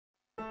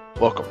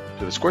Welcome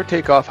to the Square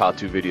Takeoff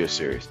how-to video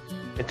series.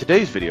 In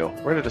today's video,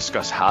 we're going to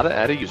discuss how to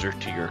add a user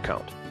to your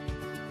account.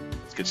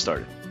 Let's get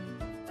started.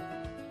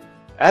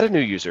 Add a new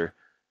user.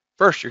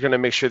 First, you're going to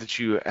make sure that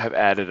you have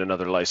added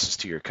another license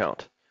to your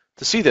account.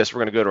 To see this, we're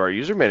going to go to our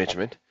user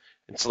management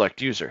and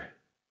select user.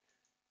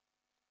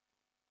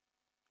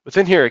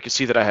 Within here, I can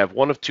see that I have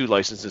one of two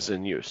licenses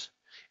in use.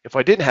 If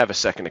I didn't have a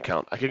second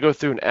account, I could go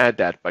through and add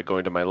that by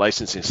going to my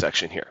licensing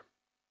section here.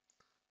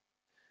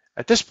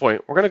 At this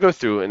point, we're going to go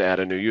through and add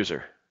a new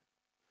user.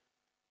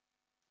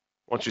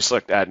 Once we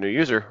select Add New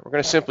User, we're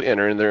going to simply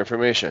enter in their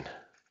information.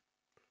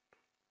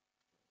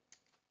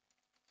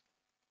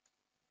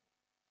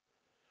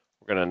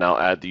 We're going to now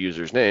add the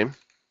user's name.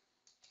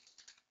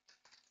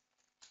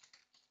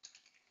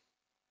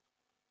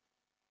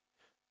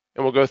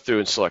 And we'll go through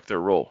and select their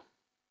role.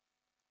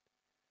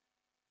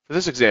 For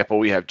this example,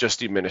 we have just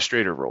the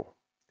administrator role.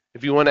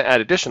 If you want to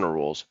add additional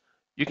roles,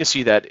 you can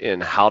see that in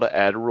How to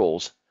Add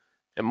Roles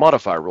and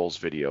Modify Roles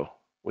video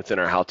within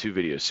our how-to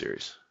video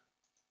series.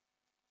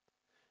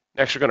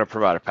 Next, we're going to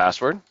provide a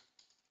password,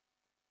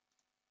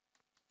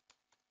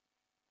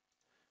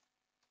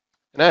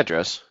 an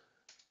address,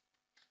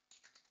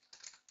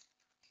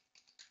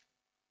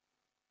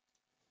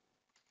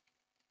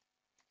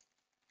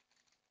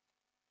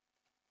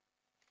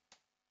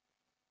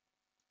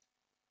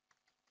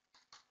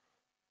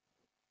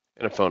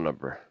 and a phone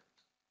number.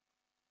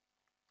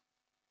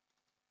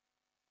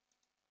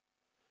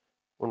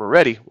 When we're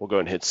ready, we'll go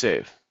and hit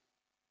save.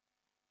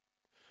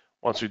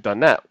 Once we've done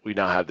that, we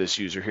now have this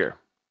user here.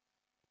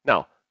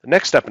 Now, the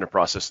next step in the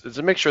process is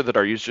to make sure that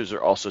our users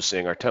are also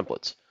seeing our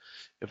templates.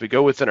 If we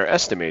go within our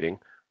estimating,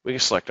 we can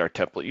select our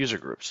template user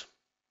groups.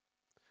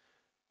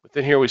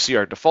 Within here, we see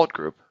our default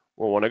group.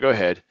 We'll want to go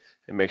ahead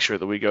and make sure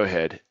that we go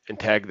ahead and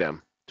tag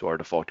them to our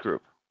default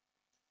group.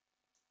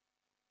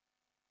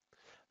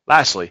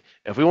 Lastly,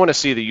 if we want to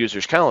see the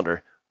user's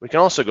calendar, we can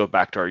also go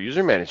back to our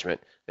user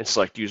management and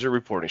select user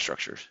reporting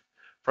structures.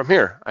 From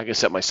here, I can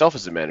set myself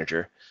as the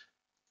manager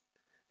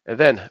and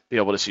then be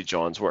able to see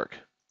John's work.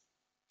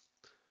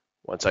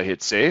 Once I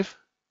hit save,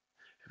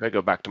 if I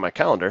go back to my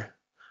calendar,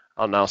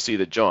 I'll now see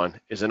that John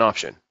is an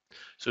option.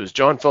 So as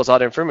John fills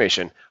out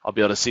information, I'll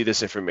be able to see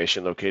this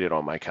information located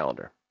on my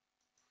calendar.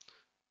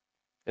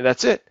 And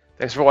that's it.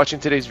 Thanks for watching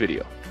today's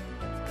video.